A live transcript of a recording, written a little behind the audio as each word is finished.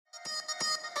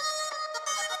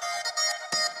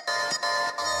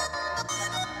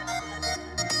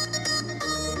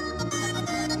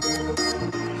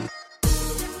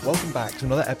welcome back to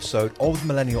another episode of The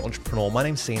Millennial Entrepreneur. My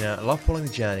name's Sina. I love following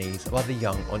the journeys of other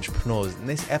young entrepreneurs. In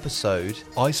this episode,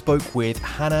 I spoke with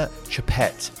Hannah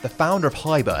Chappatte, the founder of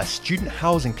Hyber, a student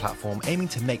housing platform aiming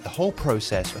to make the whole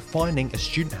process of finding a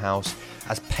student house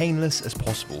as painless as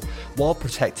possible while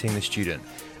protecting the student.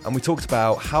 And we talked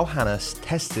about how Hannah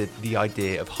tested the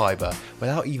idea of Hyber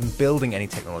without even building any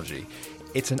technology.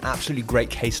 It's an absolutely great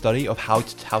case study of how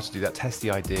to do that, test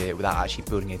the idea without actually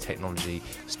building any technology,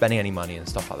 spending any money and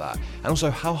stuff like that. And also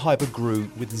how Hyber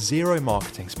grew with zero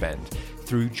marketing spend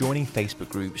through joining Facebook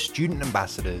groups, student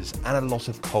ambassadors, and a lot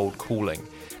of cold calling.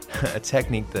 A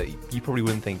technique that you probably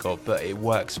wouldn't think of, but it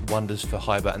works wonders for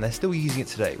Hyber, and they're still using it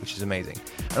today, which is amazing.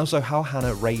 And also how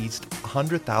Hannah raised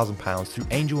 £100,000 through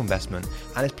angel investment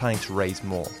and is planning to raise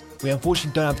more. We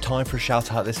unfortunately don't have time for a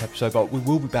shout out this episode, but we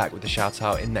will be back with the shout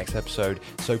out in the next episode.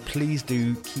 So please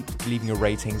do keep leaving your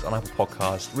ratings on Apple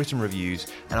Podcasts, written reviews,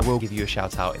 and I will give you a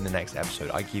shout out in the next episode.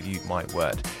 I give you my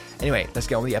word. Anyway, let's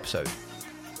get on with the episode.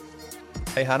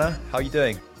 Hey Hannah, how are you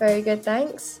doing? Very good,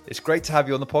 thanks. It's great to have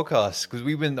you on the podcast because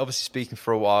we've been obviously speaking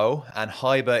for a while, and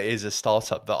Hyber is a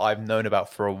startup that I've known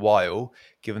about for a while,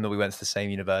 given that we went to the same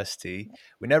university.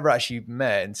 We never actually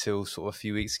met until sort of a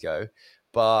few weeks ago.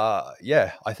 But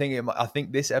yeah, I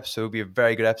think this episode will be a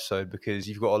very good episode because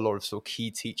you've got a lot of sort of key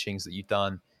teachings that you've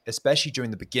done, especially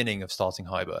during the beginning of starting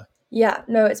Hyber. Yeah,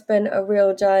 no, it's been a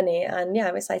real journey, and yeah,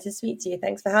 I'm excited to speak to you.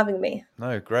 Thanks for having me.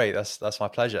 No, great. That's my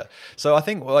pleasure. So I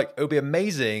think it would be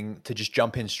amazing to just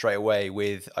jump in straight away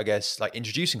with, I guess, like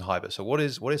introducing Hyber. So what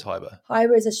is Hyber?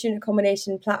 Hyber is a student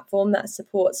accommodation platform that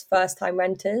supports first-time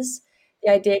renters. The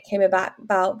idea came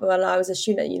about when I was a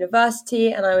student at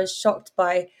university, and I was shocked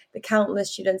by the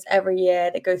countless students every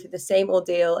year that go through the same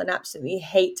ordeal and absolutely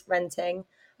hate renting.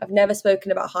 I've never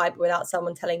spoken about Hyber without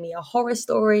someone telling me a horror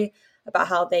story about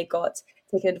how they got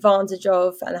taken advantage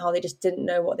of and how they just didn't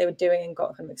know what they were doing and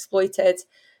got kind of exploited.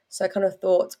 So I kind of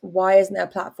thought, why isn't there a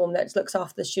platform that just looks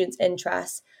after the students'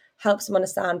 interests, helps them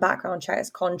understand background checks,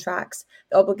 contracts,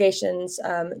 the obligations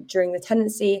during the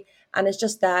tenancy, and is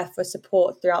just there for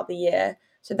support throughout the year.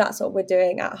 So that's what we're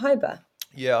doing at Hyber.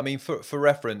 Yeah, I mean, for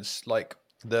reference, like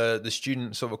the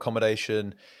student sort of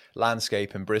accommodation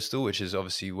landscape in Bristol, which is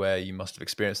obviously where you must have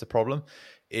experienced the problem,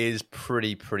 is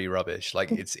pretty rubbish.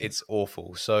 Like it's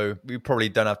awful. So we probably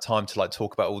don't have time to like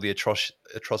talk about all the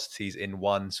atrocities in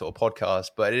one sort of podcast,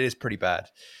 but it is pretty bad.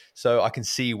 So I can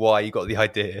see why you got the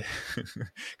idea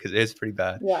because it is pretty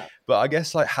bad. Yeah. But I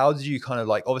guess like, how did you kind of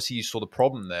like, obviously you saw the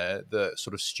problem there, that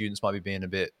sort of students might be being a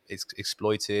bit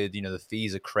exploited. You know, the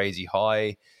fees are crazy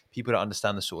high. People don't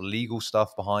understand the sort of legal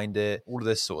stuff behind it, all of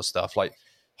this sort of stuff. Like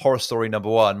horror story number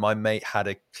one, my mate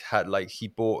he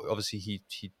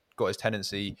got his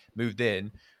tenancy, moved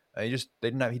in, and he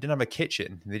didn't have a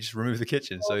kitchen. They just removed the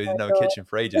kitchen, so he didn't have a kitchen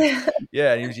for ages.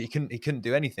 Yeah, and he couldn't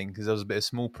do anything because there was a bit of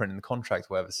small print in the contract,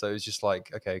 or whatever. So it's just like,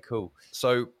 okay, cool.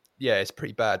 So yeah, it's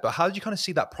pretty bad. But how did you kind of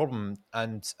see that problem,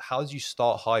 and how did you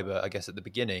start Hyber, I guess, at the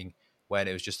beginning when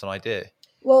it was just an idea?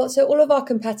 Well, so all of our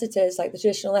competitors, like the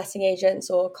traditional letting agents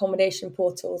or accommodation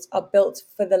portals, are built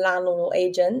for the landlord or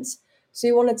agents. So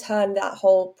you want to turn that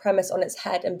whole premise on its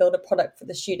head and build a product for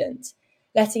the student.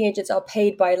 Letting agents are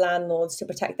paid by landlords to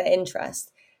protect their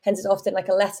interest. Hence, it's often like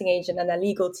a letting agent and their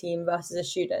legal team versus a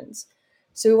student.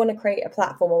 So we want to create a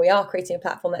platform, or we are creating a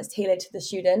platform that's tailored to the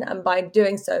student. And by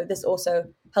doing so, this also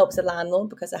helps the landlord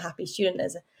because a happy student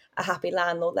is a happy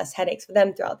landlord, less headaches for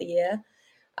them throughout the year.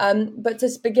 But to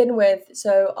begin with,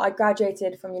 so I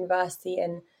graduated from university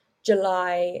in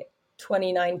July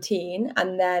 2019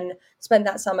 and then spent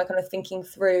that summer kind of thinking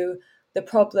through the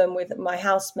problem with my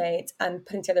housemate and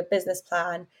putting together a business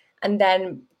plan, and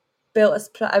then built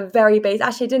a very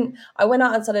basic, I went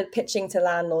out and started pitching to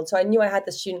landlords. So I knew I had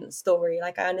the student story,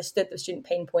 like I understood the student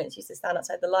pain points. I used to stand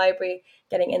outside the library,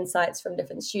 getting insights from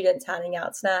different students, handing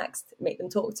out snacks, make them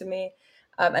talk to me,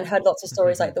 and heard lots of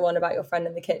stories like the one about your friend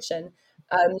in the kitchen.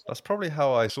 That's probably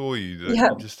how I saw you, Yeah.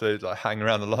 just like hang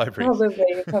around the library.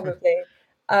 Probably.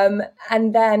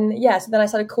 And then, so then I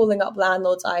started calling up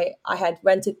landlords I had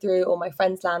rented through, or my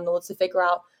friends' landlords, to figure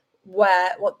out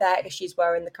what their issues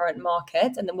were in the current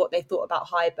market, and then what they thought about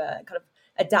Hyber, and kind of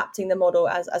adapting the model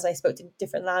as I spoke to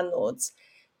different landlords.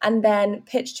 And then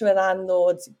pitched to a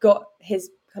landlord, got his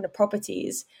kind of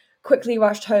properties, quickly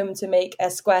rushed home to make a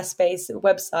Squarespace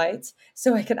website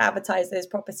so I could advertise those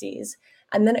properties.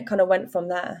 And then it kind of went from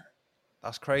there.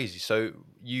 That's crazy. So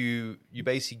you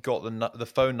basically got the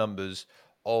phone numbers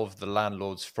of the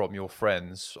landlords from your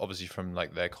friends, obviously from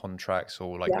like their contracts,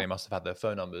 or like they must have had their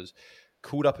phone numbers,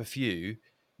 called up a few.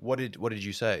 What did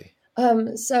you say?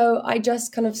 So I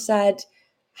just kind of said,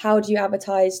 how do you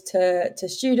advertise to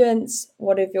students?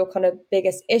 What are your kind of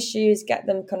biggest issues? Get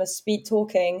them kind of speed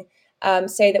talking.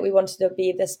 Say that we wanted to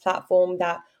be this platform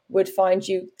that would find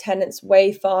you tenants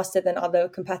way faster than other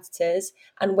competitors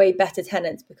and way better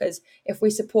tenants. Because if we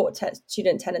support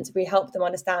student tenants, if we help them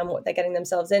understand what they're getting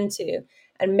themselves into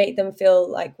and make them feel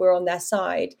like we're on their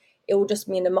side, it will just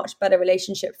mean a much better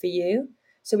relationship for you.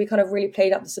 So we kind of really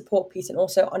played up the support piece and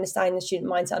also understanding the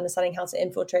student mindset, understanding how to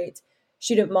infiltrate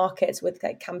student markets with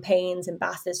like campaigns,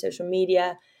 ambassadors, social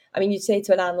media. I mean, you'd say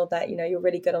to a landlord that, you're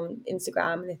really good on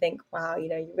Instagram and they think, wow, you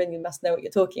really must know what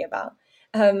you're talking about.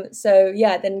 So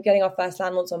yeah, then getting our first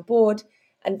landlords on board,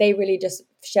 and they really just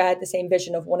shared the same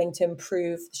vision of wanting to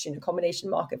improve the student accommodation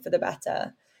market for the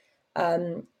better,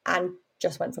 and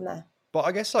just went from there. But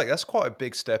I guess like that's quite a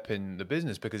big step in the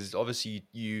business, because it's obviously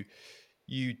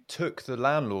you took the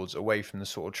landlords away from the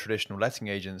sort of traditional letting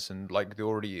agents and like the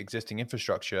already existing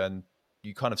infrastructure, and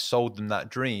you kind of sold them that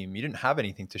dream. You didn't have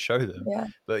anything to show them, Yeah.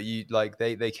 but you like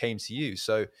they came to you.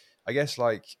 So I guess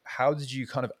like how did you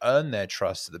kind of earn their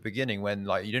trust at the beginning when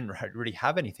like you didn't really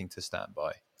have anything to stand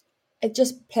by? It's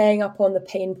just playing up on the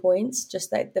pain points,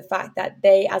 just like the fact that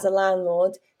they, as a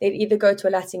landlord, they'd either go to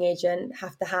a letting agent,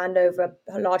 have to hand over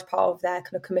a large part of their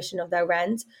kind of commission of their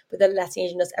rent, but the letting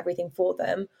agent does everything for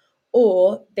them,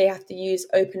 or they have to use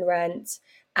open rent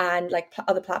and like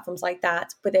other platforms like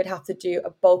that, but they'd have to do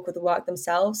a bulk of the work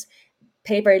themselves,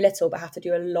 pay very little, but have to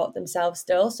do a lot themselves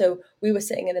still. So we were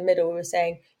sitting in the middle. We were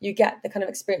saying you get the kind of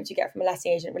experience you get from a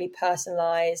letting agent, really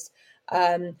personalized,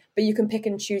 but you can pick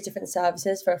and choose different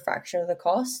services for a fraction of the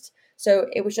cost. So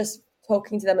it was just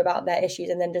talking to them about their issues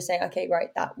and then just saying, okay,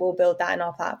 right, that we'll build that in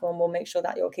our platform. We'll make sure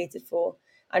that you're catered for,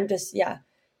 and just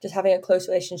just having a close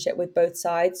relationship with both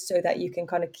sides so that you can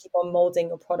kind of keep on molding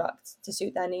your product to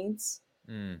suit their needs.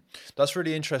 That's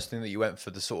really interesting that you went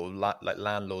for the sort of like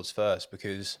landlords first,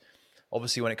 because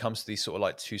obviously when it comes to these sort of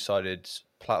like two-sided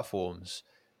platforms,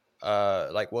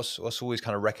 like what's always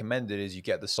kind of recommended is you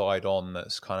get the side on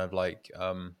that's kind of like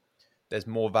there's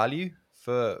more value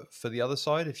for the other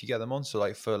side if you get them on. So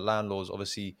like for landlords,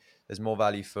 obviously there's more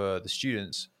value for the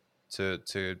students to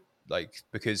like,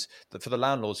 because for the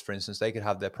landlords, for instance, they could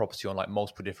have their property on like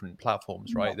multiple different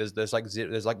platforms, right? There's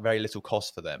like very little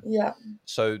cost for them. Yeah.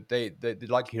 So the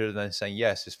likelihood of them saying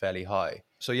yes is fairly high.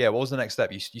 So yeah, what was the next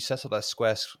step? You set up that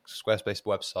Squarespace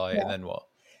website, and Yeah. then what?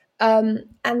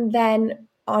 And then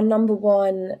our number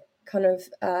one kind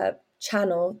of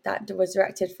channel that was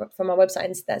directed from our website,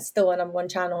 and that's still our number one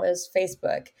channel, is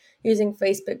Facebook. Using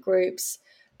Facebook groups,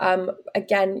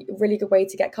 again, really good way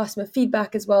to get customer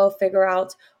feedback as well, figure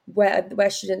out where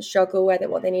students struggle,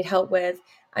 what they need help with,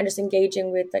 and just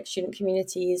engaging with like student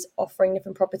communities, offering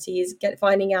different properties,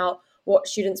 finding out what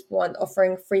students want,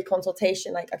 offering free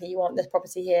consultation, like, okay, you want this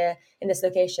property here in this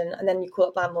location, and then you call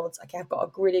up landlords, okay, I've got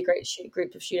a really great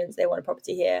group of students, they want a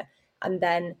property here, and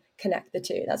then connect the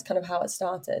two. That's kind of how it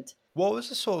started. What was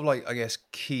the sort of like, I guess,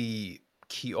 key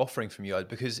offering from you guys?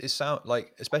 Because it sound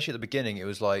like, especially at the beginning, it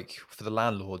was like for the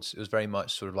landlords, it was very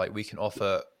much sort of like we can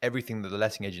offer everything that the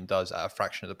letting agent does at a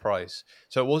fraction of the price.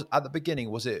 So it was at the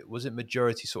beginning, was it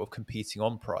majority sort of competing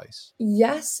on price?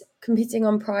 Yes, competing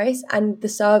on price and the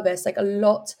service. Like a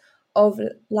lot of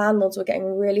landlords were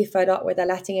getting really fed up with their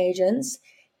letting agents.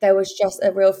 There was just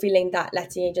a real feeling that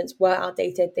letting agents were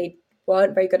outdated. They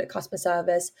weren't very good at customer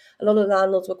service. A lot of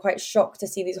landlords were quite shocked to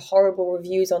see these horrible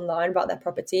reviews online about their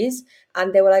properties.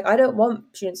 And they were like, I don't want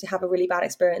students to have a really bad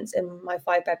experience in my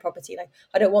 5-bed property. Like,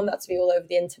 I don't want that to be all over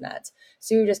the internet.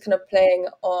 So we were just kind of playing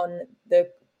on the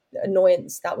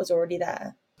annoyance that was already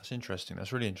there. That's interesting.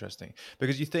 That's really interesting,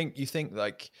 because you think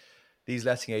like these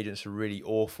letting agents are really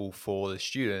awful for the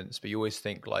students, but you always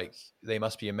think like they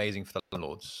must be amazing for the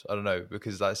landlords. I don't know,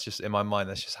 because that's just in my mind,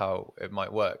 that's just how it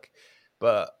might work.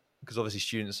 But because obviously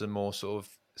students are more sort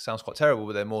of, sounds quite terrible,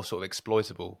 but they're more sort of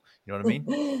exploitable. You know what I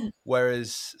mean?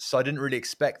 Whereas, so I didn't really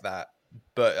expect that,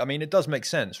 but I mean, it does make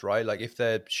sense, right? Like if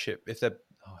they're,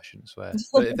 oh, I shouldn't swear,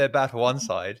 but if they're bad for one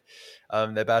side,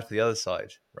 they're bad for the other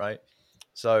side, right?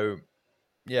 So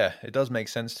yeah, it does make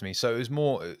sense to me. So it was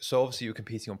more, so obviously you're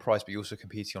competing on price, but you're also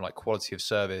competing on like quality of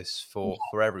service for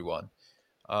everyone.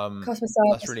 Customer That's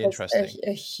service really was interesting.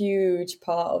 a huge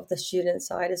part of the student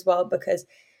side as well, because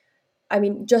I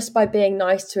mean, just by being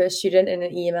nice to a student in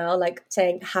an email, like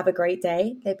saying, have a great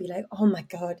day, they'd be like, oh my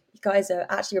God, you guys have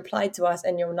actually replied to us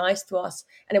and you're nice to us.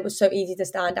 And it was so easy to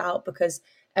stand out because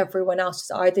everyone else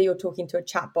is either you're talking to a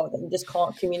chatbot that you just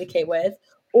can't communicate with,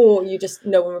 or you just,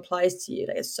 no one replies to you.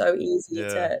 Like, it's so easy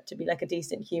Yeah. to be like a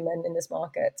decent human in this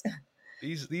market.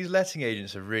 These letting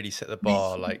agents have really set the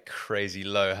bar like crazy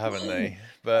low, haven't they?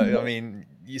 But I mean,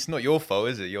 it's not your fault,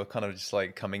 is it? You're kind of just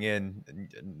like coming in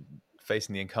and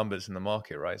facing the incumbents in the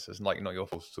market, right? So it's like not your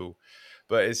fault at all,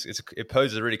 but it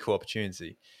poses a really cool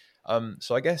opportunity.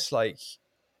 So I guess like,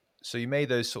 so you made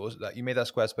those sort of that you made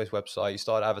that Squarespace website, you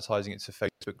started advertising it to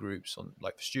Facebook groups on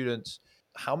like for students.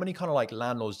 How many kind of like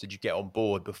landlords did you get on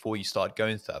board before you started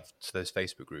going to those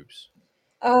Facebook groups?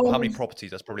 Or how Um, many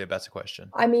properties? That's probably a better question.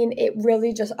 I mean, it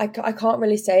really just, I can't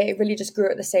really say. It really just grew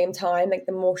at the same time. Like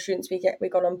the more students we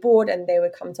got on board and they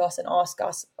would come to us and ask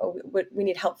us, oh, we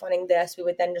need help finding this. We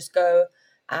would then just go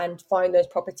and find those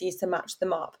properties to match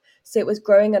them up. So it was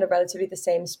growing at a relatively the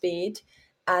same speed.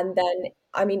 And then,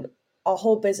 I mean, our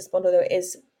whole business model though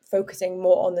is focusing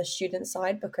more on the student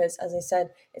side because, as I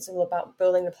said, it's all about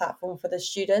building the platform for the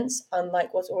students,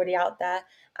 unlike what's already out there.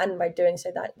 And by doing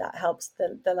so, that helps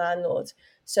the landlord.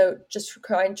 So just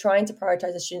trying to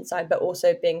prioritize the student side, but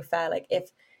also being fair. Like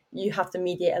if you have to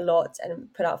mediate a lot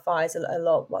and put out fires a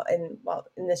lot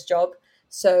in this job,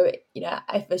 so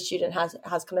if a student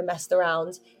has kind of messed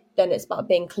around, then it's about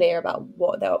being clear about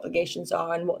what their obligations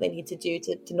are and what they need to do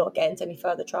to not get into any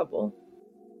further trouble.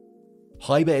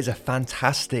 Hyber is a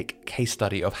fantastic case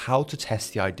study of how to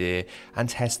test the idea and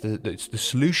test the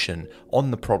solution on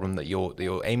the problem that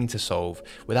you're aiming to solve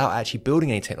without actually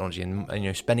building any technology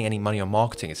and spending any money on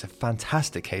marketing. It's a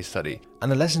fantastic case study.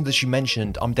 And the lessons that you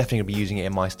mentioned, I'm definitely going to be using it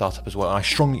in my startup as well. And I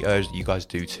strongly urge that you guys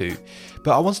do too.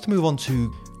 But I wanted to move on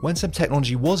to when some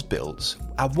technology was built,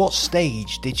 at what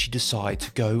stage did you decide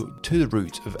to go to the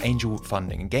route of angel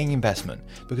funding and getting investment?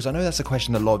 Because I know that's a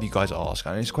question that a lot of you guys ask,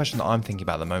 and it's a question that I'm thinking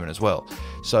about at the moment as well.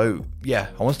 So yeah,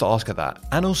 I wanted to ask her that.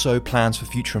 And also plans for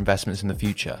future investments in the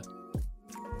future.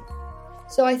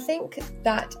 So I think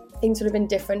that things would have been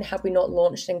different had we not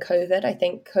launched in COVID. I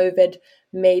think COVID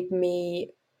made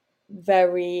me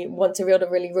want to build a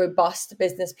really robust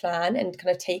business plan and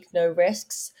kind of take no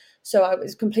risks. So I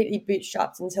was completely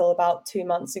bootstrapped until about 2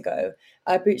 months ago.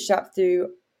 I bootstrapped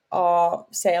through our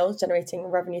sales, generating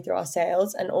revenue through our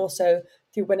sales, and also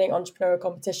through winning entrepreneurial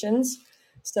competitions.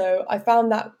 So I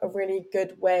found that a really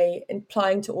good way in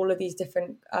applying to all of these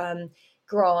different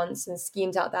grants and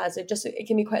schemes out there. So it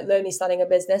can be quite lonely starting a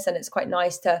business, and it's quite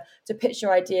nice to pitch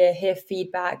your idea, hear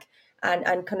feedback,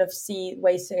 and kind of see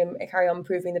ways to carry on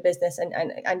improving the business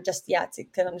and just to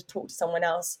kind of talk to someone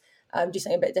else, do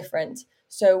something a bit different.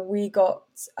 So we got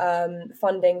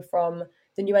funding from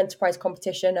the New Enterprise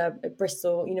competition, a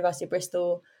University of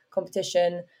Bristol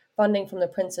competition, funding from the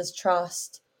Prince's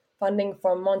Trust, funding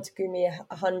from Montegumi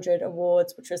 100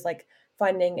 Awards, which was like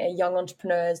finding a young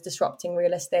entrepreneurs disrupting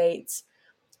real estate.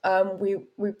 We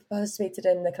participated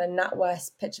in the kind of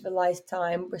NatWest Pitch of a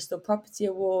Lifetime, Bristol Property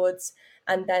Awards,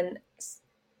 and then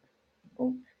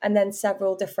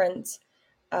several different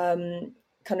kind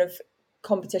of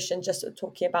competitions, just sort of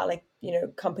talking about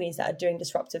companies that are doing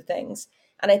disruptive things.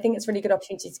 And I think it's a really good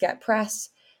opportunity to get press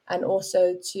and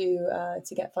also to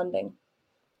get funding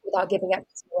without giving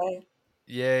equity away.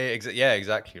 Yeah,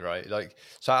 exactly right. Like,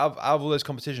 so out of all those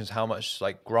competitions, how much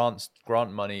like grant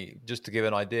money, just to give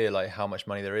an idea, like how much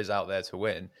money there is out there to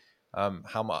win,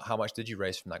 how much did you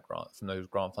raise from those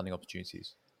grant funding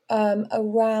opportunities?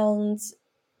 Around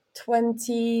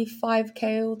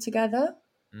 25K altogether.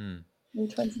 Mm.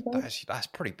 25. That's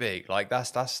pretty big. Like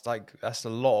that's a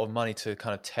lot of money to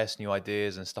kind of test new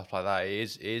ideas and stuff like that.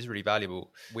 It is really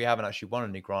valuable. We haven't actually won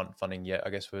any grant funding yet. I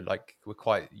guess we're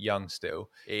quite young still.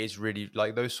 It is really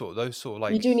like those sort of You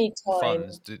like do need time.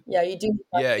 funds. Yeah, you do need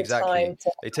like Yeah, the time exactly.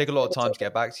 to They take a lot of time to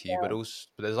get back to you, yeah,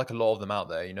 but there's like a lot of them out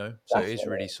there, So it is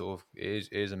really definitely. sort of it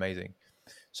is amazing.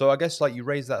 So I guess like you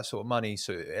raised that sort of money,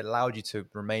 so it allowed you to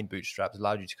remain bootstrapped,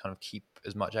 allowed you to kind of keep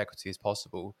as much equity as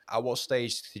possible. At what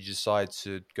stage did you decide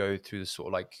to go through the sort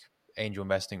of like angel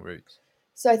investing route?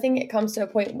 So I think it comes to a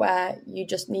point where you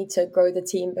just need to grow the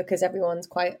team because everyone's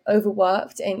quite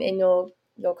overworked in your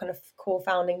kind of core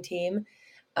founding team.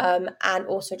 And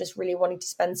also just really wanting to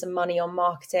spend some money on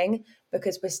marketing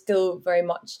because we're still very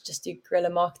much just do guerrilla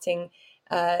marketing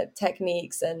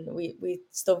techniques, and we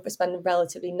still spend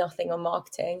relatively nothing on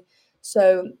marketing.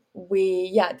 So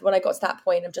when I got to that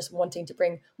point of just wanting to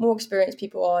bring more experienced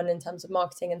people on in terms of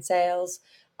marketing and sales,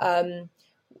 that's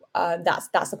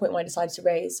the point where I decided to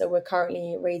raise. So we're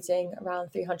currently raising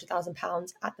around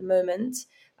 £300,000 at the moment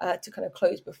to kind of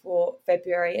close before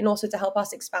February, and also to help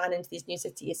us expand into these new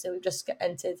cities. So we've just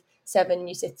entered 7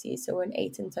 new cities, so we're in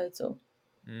 8 in total.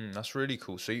 That's really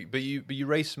cool. So, but you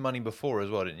raised some money before as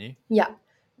well, didn't you? Yeah,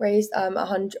 raised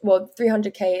 100. Well,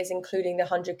 300K is including the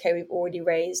 100K we've already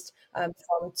raised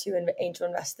from 2 angel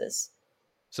investors.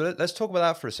 So let's talk about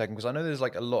that for a second, because I know there's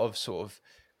like a lot of sort of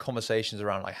conversations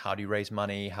around like how do you raise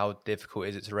money, how difficult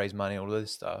is it to raise money, all of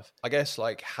this stuff. I guess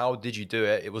like how did you do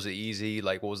it? Was it easy?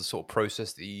 Like what was the sort of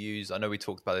process that you used? I know we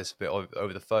talked about this a bit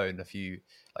over the phone a few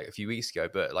weeks ago,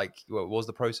 but like what was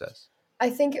the process? I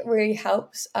think it really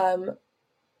helps.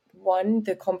 One,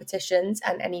 the competitions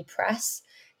and any press.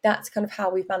 That's kind of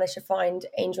how we've managed to find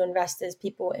angel investors,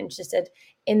 people interested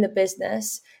in the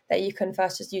business, that you can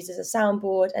first just use as a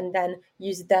soundboard and then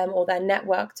use them or their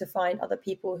network to find other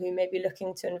people who may be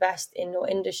looking to invest in your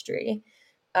industry.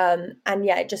 And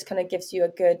yeah, it just kind of gives you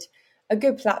a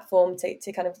good platform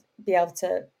to kind of be able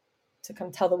to kind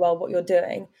of tell the world what you're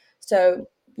doing. So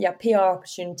yeah, PR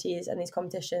opportunities and these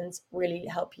competitions really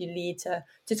help you lead to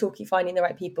talking, finding the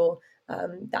right people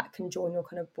that can join your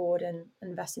kind of board and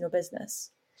invest in your business.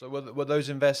 So were those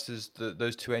investors,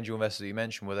 those two angel investors that you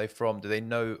mentioned, were they from, do they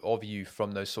know of you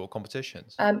from those sort of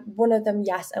competitions? One of them,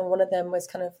 yes, and one of them was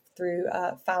kind of through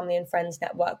family and friends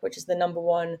network, which is the number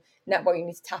one network you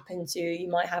need to tap into. You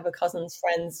might have a cousin's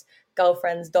friend's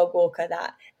girlfriend's dog walker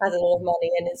that has a lot of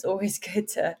money, and it's always good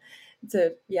to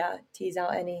tease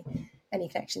out any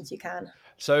connections you can.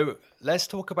 So let's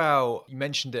talk about, you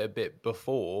mentioned it a bit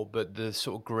before, but the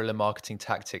sort of guerrilla marketing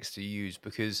tactics to use,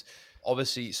 because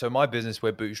obviously, so my business,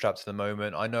 we're bootstrapped at the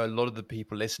moment. I know a lot of the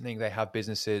people listening, they have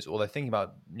businesses or they're thinking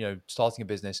about, starting a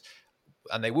business,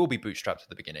 and they will be bootstrapped at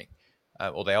the beginning,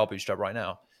 or they are bootstrapped right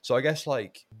now. So I guess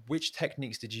like, which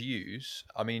techniques did you use?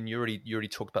 I mean, you already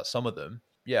talked about some of them.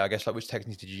 Yeah, I guess like which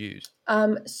techniques did you use?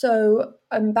 So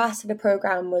ambassador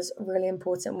program was a really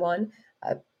important one.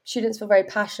 Students feel very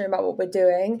passionate about what we're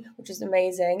doing, which is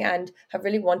amazing, and have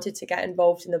really wanted to get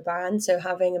involved in the brand. So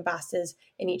having ambassadors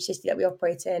in each city that we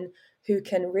operate in who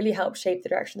can really help shape the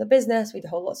direction of the business. We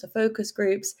hold lots of focus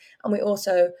groups, and we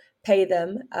also pay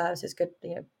them, so it's good,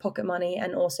 pocket money,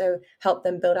 and also help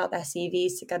them build out their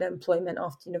CVs to get employment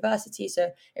after university. So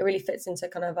it really fits into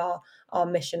kind of our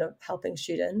mission of helping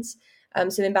students.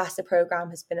 So the ambassador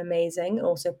program has been amazing.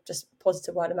 Also just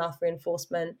positive word of mouth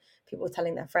reinforcement, people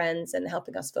telling their friends and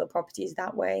helping us fill properties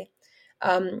that way.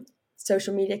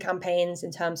 Social media campaigns,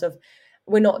 in terms of,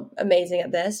 we're not amazing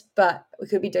at this, but we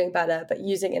could be doing better, but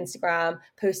using Instagram,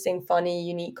 posting funny,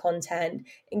 unique content,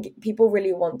 and people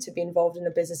really want to be involved in the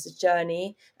business's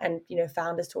journey, and,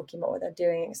 founders talking about what they're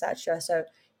doing, etc. So,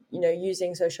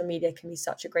 using social media can be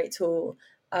such a great tool.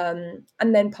 And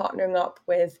then partnering up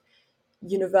with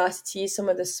universities. Some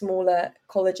of the smaller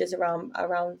colleges around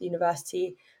the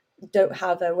university don't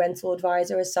have a rental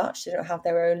advisor as such. They don't have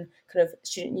their own kind of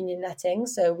student union netting.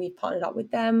 So we've partnered up with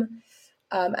them,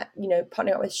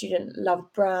 partnering up with student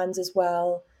loved brands as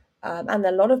well. And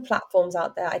there are a lot of platforms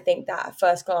out there, I think, that at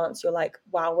first glance, you're like,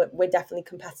 wow, we're definitely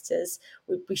competitors.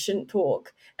 We shouldn't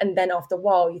talk. And then after a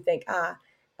while, you think,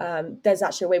 there's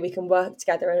actually a way we can work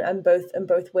together and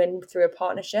both win through a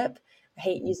partnership. I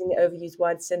hate using the overused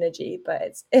word synergy, but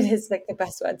it is like the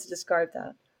best word to describe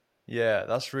that. Yeah,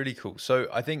 that's really cool. So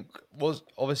I think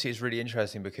obviously it's really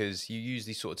interesting because you use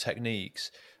these sort of techniques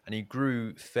and you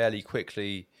grew fairly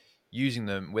quickly using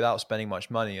them without spending much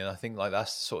money. And I think like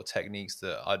that's the sort of techniques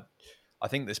that I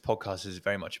think this podcast is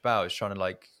very much about, is trying to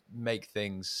like make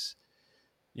things,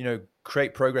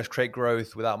 create progress, create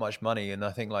growth without much money. And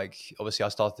I think like obviously I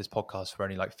started this podcast for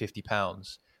only like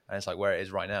 £50 and it's like where it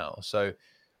is right now. So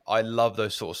I love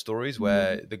those sort of stories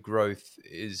where the growth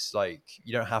is like,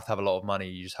 you don't have to have a lot of money.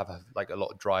 You just have like a lot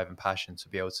of drive and passion to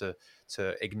be able to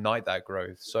ignite that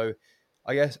growth. So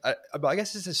but I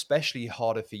guess it's especially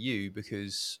harder for you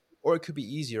because, or it could be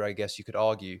easier, I guess you could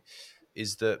argue,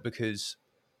 is that because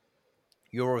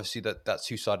you're obviously that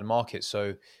two-sided market.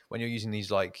 So when you're using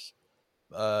these like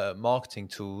marketing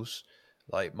tools,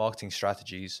 like marketing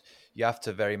strategies, you have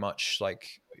to very much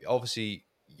like, obviously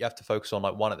you have to focus on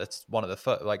like one at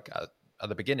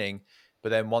the beginning, but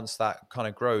then once that kind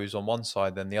of grows on one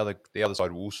side, then the other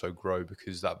side will also grow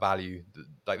because that value,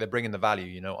 like they're bringing the value,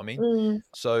 you know what I mean? Mm.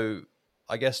 So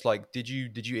I guess like, did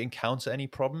you encounter any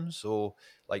problems, or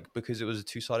like because it was a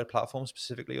two-sided platform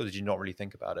specifically, or did you not really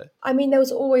think about it? I mean, there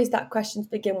was always that question to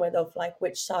begin with of like,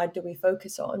 which side do we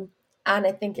focus on? And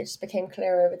I think it just became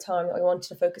clear over time that we wanted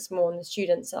to focus more on the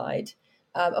student side.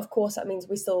 Of course, that means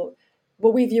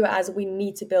we view it as we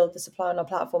need to build the supply on our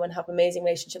platform and have amazing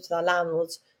relationships with our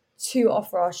landlords to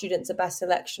offer our students the best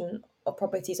selection of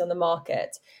properties on the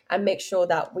market, and make sure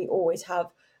that we always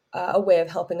have a way of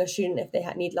helping a student if they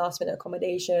need last minute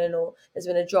accommodation, or there's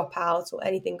been a dropout or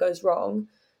anything goes wrong.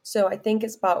 So I think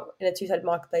it's about, in a two-sided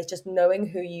marketplace, just knowing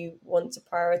who you want to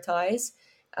prioritize.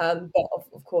 But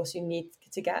of course, you need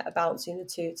to get a balance between the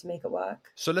two to make it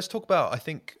work. So let's talk about, I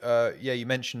think, yeah, you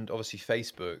mentioned obviously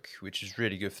Facebook, which is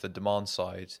really good for the demand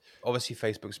side. Obviously,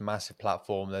 Facebook's a massive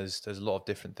platform. There's a lot of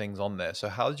different things on there. So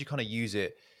how did you kind of use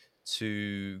it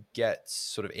to get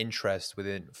sort of interest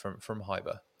within from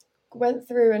Hyber? Went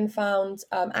through and found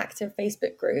active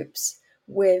Facebook groups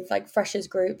with like freshers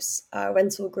groups,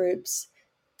 rental groups,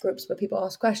 groups where people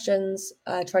ask questions.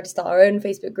 Tried to start our own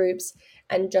Facebook groups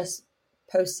and just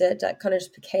posted. That kind of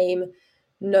just became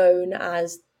known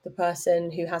as the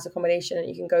person who has accommodation that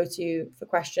you can go to for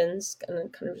questions, and then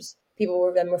kind of just people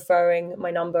were then referring my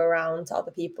number around to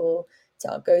other people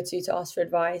to go to ask for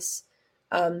advice.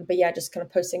 But yeah, just kind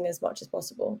of posting as much as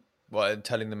possible. Well, and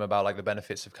telling them about like the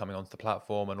benefits of coming onto the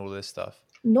platform and all this stuff.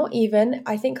 Not even.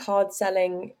 I think hard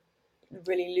selling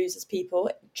really loses people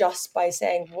just by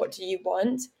saying, "What do you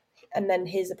want?" And then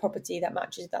here's a property that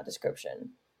matches that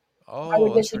description. I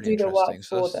would Oh, that's literally really do the work interesting.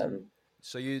 So for that's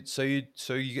them.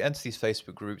 so you enter these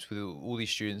Facebook groups with all these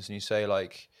students, and you say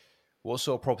like, what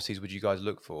sort of properties would you guys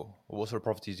look for, or what sort of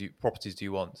properties do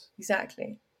you want?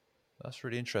 Exactly. That's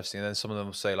really interesting. And then some of them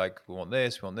will say like, we want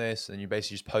this, and you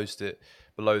basically just post it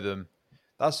below them.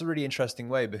 That's a really interesting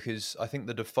way because I think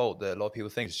the default that a lot of people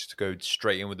think is just to go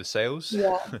straight in with the sales.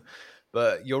 Yeah.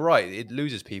 But you're right, it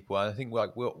loses people. And I think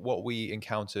like what we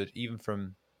encountered, even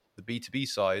from the B2B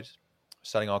side,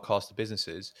 selling our cars to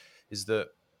businesses, is that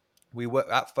we were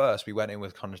at first we went in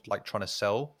with kind of like trying to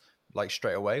sell like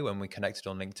straight away when we connected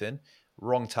on LinkedIn.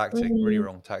 Wrong tactic, really Mhm.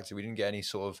 wrong tactic. We didn't get any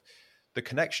sort of, the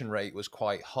connection rate was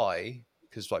quite high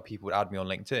because like people would add me on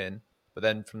LinkedIn, but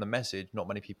then from the message, not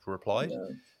many people replied. No.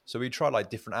 So we tried like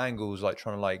different angles, like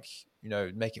trying to like,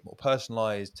 make it more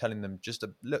personalized, telling them just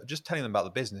telling them about the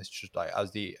business, just like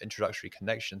as the introductory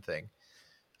connection thing.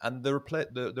 And the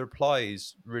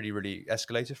replies really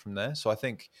escalated from there. So I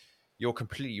think you're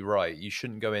completely right. You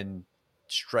shouldn't go in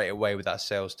straight away with that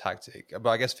sales tactic. But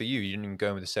I guess for you didn't even go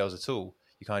in with the sales at all.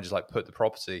 You kind of just like put the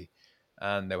property,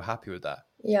 and they were happy with that.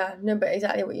 Yeah, no, but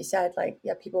exactly what you said. Like,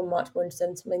 yeah, people are much more interested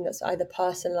in something that's either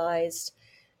personalized,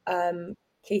 um,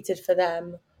 catered for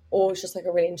them, or it's just like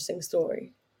a really interesting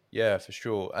story. Yeah, for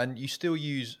sure. And you still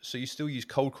use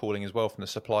cold calling as well from the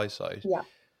supply side, Yeah,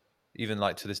 even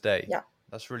like to this day. yeah.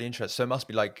 That's really interesting. So it must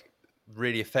be like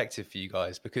really effective for you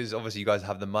guys because obviously you guys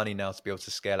have the money now to be able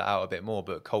to scale it out a bit more,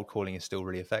 but cold calling is still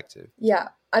really effective. Yeah,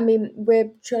 I mean, we're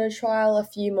trying to trial a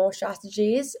few more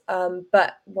strategies,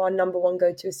 but our number one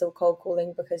go-to is still cold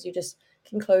calling because you just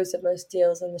can close the most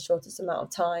deals in the shortest amount of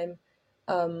time,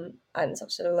 and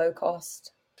such a low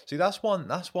cost. See, that's one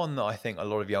that I think a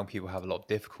lot of young people have a lot of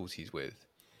difficulties with.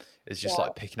 Is just Yeah,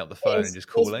 like picking up the phone and just it's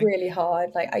calling. really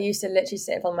hard. Like I used to literally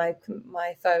sit on my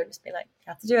phone, just being like, "You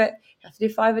have to do it. You have to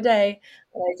do 5 a day,"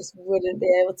 and I just wouldn't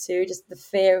be able to. Just the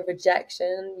fear of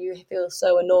rejection, you feel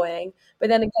so annoying. But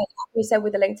then again, like we said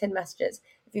with the LinkedIn messages,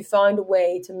 if you find a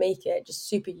way to make it just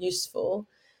super useful,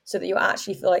 so that you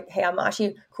actually feel like, "Hey, I'm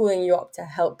actually calling you up to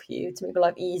help you to make your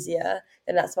life easier,"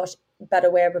 then that's a much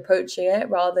better way of approaching it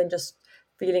rather than just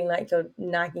feeling like you're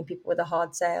nagging people with a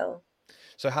hard sale.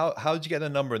 So how did you get the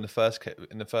number in the first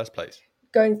place?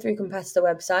 Going through competitor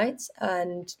websites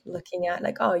and looking at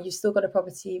like, oh, you still got a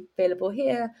property available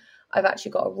here. I've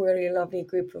actually got a really lovely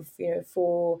group of,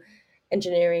 4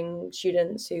 engineering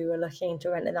students who are looking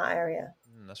to rent in that area.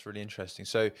 That's really interesting.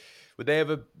 So, would they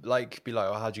ever like be like,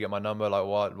 "Oh, how'd you get my number? Like,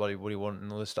 what do you want?"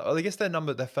 and all this stuff? Oh, I guess their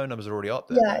phone numbers are already up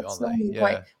there, Yeah, though, it's aren't they? normally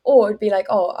quite, Yeah. or it'd be like,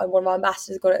 oh, one of our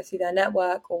ambassadors got it through their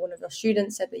network, or one of your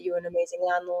students said that you were an amazing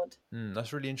landlord.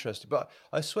 That's really interesting. But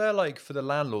I swear, like for the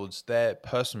landlords, their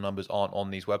personal numbers aren't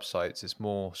on these websites. It's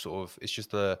more sort of it's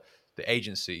just the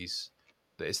agencies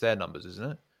that it's their numbers,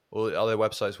 isn't it? Or are there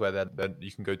websites where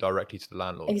you can go directly to the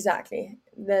landlord? Exactly.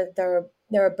 There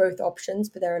are both options,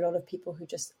 but there are a lot of people who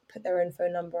just put their own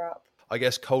phone number up. I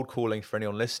guess cold calling for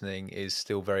anyone listening is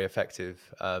still very effective.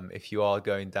 If you are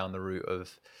going down the route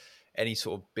of any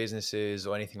sort of businesses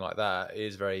or anything like that, it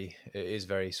is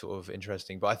very sort of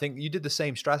interesting. But I think you did the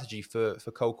same strategy for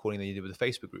cold calling that you did with the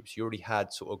Facebook groups. You already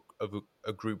had sort of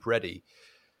a group ready.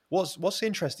 What's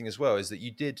interesting as well is that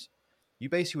you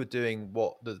basically were doing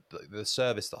what the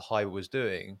service that Hive was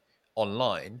doing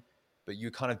online, but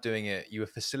you kind of doing it, you were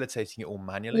facilitating it all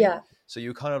manually. Yeah, So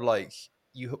you kind of like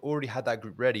you already had that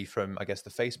group ready from I guess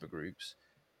the Facebook groups,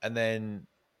 and then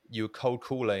you were cold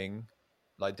calling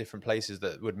like different places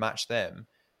that would match them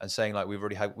and saying like we've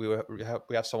already had we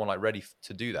have someone like ready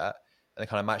to do that, and then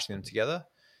kind of matching them together.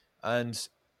 And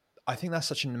I think that's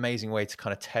such an amazing way to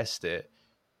kind of test it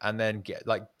and then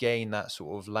gain that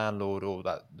sort of landlord or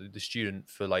that the student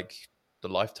for like the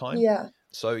lifetime. Yeah.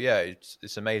 So yeah,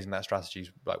 it's amazing that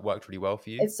strategy's like worked really well for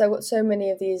you. It's so what so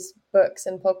many of these books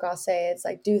and podcasts say. It's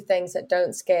like do things that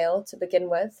don't scale to begin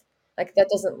with. Like that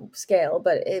doesn't scale,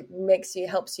 but it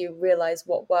helps you realize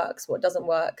what works, what doesn't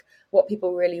work, what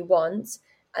people really want,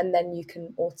 and then you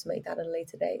can automate that at a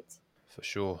later date. For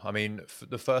sure. I mean,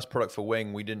 the first product for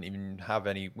Wing, we didn't have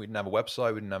a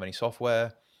website, we didn't have any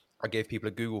software. I gave people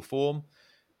a Google form.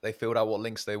 They filled out what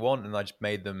links they want, and I just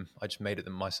made it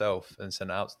them myself and sent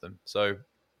it out to them. So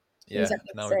yeah,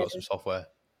 Exactly now the we've got same. some software.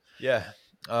 Yeah.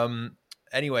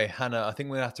 Anyway, Hannah, I think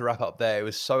we're gonna have to wrap up there. It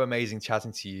was so amazing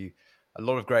chatting to you. A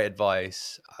lot of great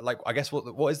advice. Like, I guess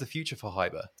what is the future for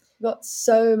Hyber? We've got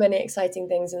so many exciting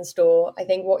things in store. I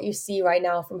think what you see right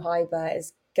now from Hyber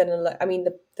is gonna look. I mean,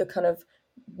 the kind of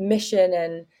mission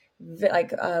and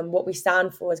what we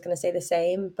stand for is going to stay the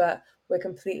same, but we're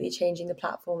completely changing the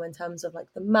platform in terms of like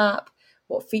the map,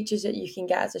 what features that you can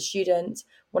get as a student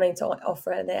wanting to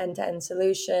offer an end-to-end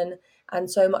solution, and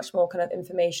so much more kind of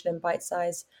information and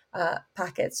bite-sized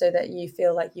packets, so that you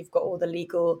feel like you've got all the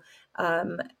legal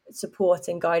support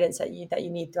and guidance that you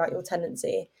need throughout your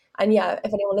tenancy. And yeah,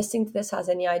 if anyone listening to this has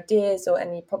any ideas or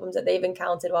any problems that they've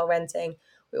encountered while renting,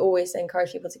 we always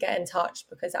encourage people to get in touch,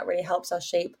 because that really helps us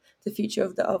shape the future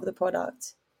of the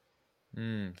product.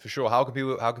 For sure. How can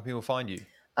people find you?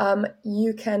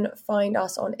 You can find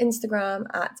us on Instagram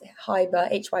at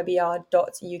hybr.uk.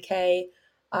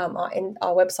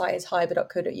 Our website is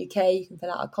hyber.co.uk. You can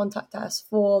fill out a contact us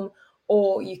form,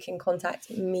 or you can contact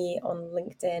me on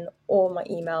LinkedIn or my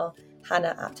email,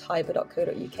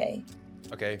 hannah@hyber.co.uk.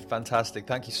 Okay, fantastic.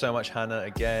 Thank you so much, Hannah,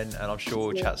 again, and I'm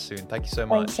sure we'll chat soon. Thank you so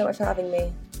much. Thanks so much for having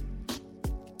me.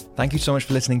 Thank you so much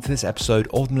for listening to this episode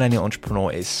of The Millennial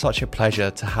Entrepreneur. It's such a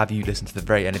pleasure to have you listen to the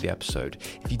very end of the episode.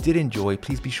 If you did enjoy,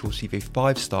 please be sure to leave a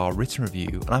 5-star written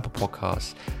review on Apple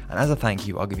Podcasts. And as a thank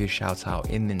you, I'll give you a shout out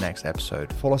in the next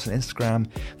episode. Follow us on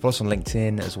Instagram, follow us on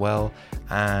LinkedIn as well.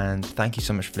 And thank you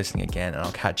so much for listening again, and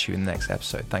I'll catch you in the next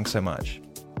episode. Thanks so much.